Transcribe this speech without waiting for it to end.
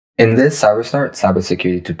In this CyberStart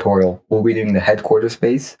cybersecurity tutorial, we'll be doing the headquarters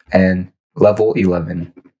space and level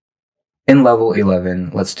 11. In level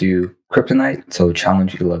 11, let's do Cryptonite, so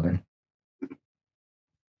challenge 11.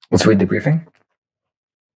 Let's read the briefing.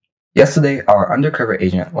 Yesterday, our undercover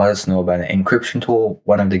agent let us know about an encryption tool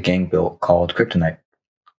one of the gang built called Cryptonite.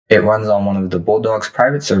 It runs on one of the Bulldog's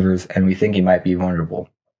private servers, and we think it might be vulnerable.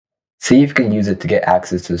 See if you can use it to get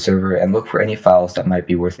access to the server and look for any files that might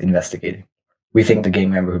be worth investigating. We think the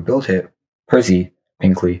gang member who built it, Percy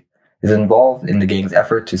Pinkley, is involved in the gang's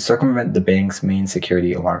effort to circumvent the bank's main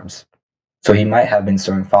security alarms. So he might have been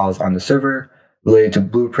storing files on the server related to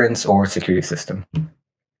blueprints or security system.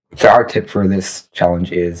 So our tip for this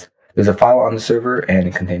challenge is there's a file on the server and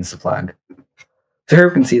it contains the flag. So here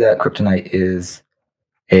we can see that Cryptonite is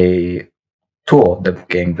a tool the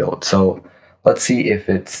gang built. So let's see if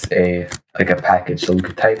it's a package. So we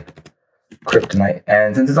could type Cryptonite,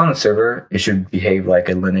 and since it's on the server, it should behave like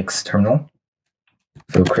a Linux terminal.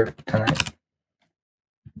 So Cryptonite.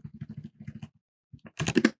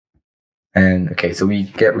 And okay, so we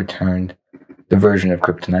get returned the version of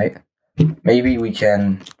Cryptonite. Maybe we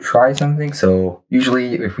can try something. So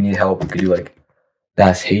usually if we need help, we could do like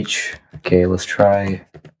 -h. Okay, let's try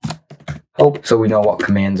help so we know what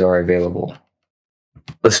commands are available.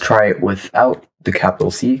 Let's try it without the capital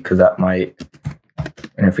C because that might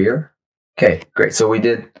interfere. Okay, great. So we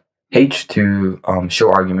did H to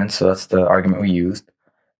show arguments, so that's the argument we used.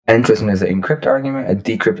 And interesting, there's an encrypt argument, a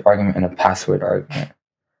decrypt argument, and a password argument.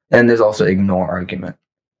 And there's also ignore argument.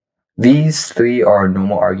 These three are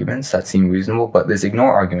normal arguments that seem reasonable, but this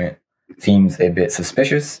ignore argument seems a bit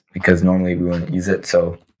suspicious because normally we wouldn't use it.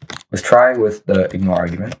 So let's try with the ignore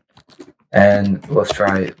argument. And let's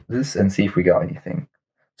try this and see if we got anything.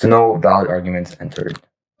 So no valid arguments entered.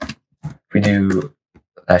 If we do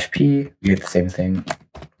 -p, we get the same thing.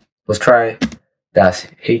 Let's try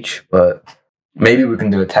 -h, but maybe we can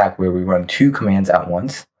do attack where we run two commands at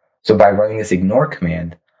once. So by running this ignore command,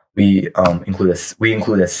 we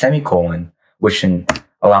include a semicolon, which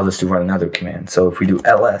allows us to run another command. So if we do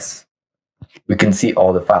ls, we can see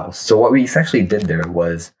all the files. So what we essentially did there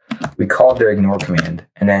was we called their ignore command,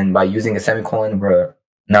 and then by using a semicolon, we're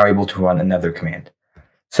now able to run another command.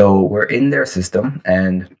 So we're in their system,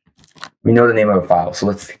 and we know the name of a file. So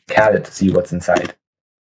let's cat it to see what's inside.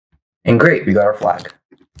 And great, we got our flag.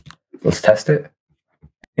 Let's test it.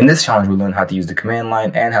 In this challenge, we learned how to use the command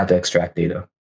line and how to extract data.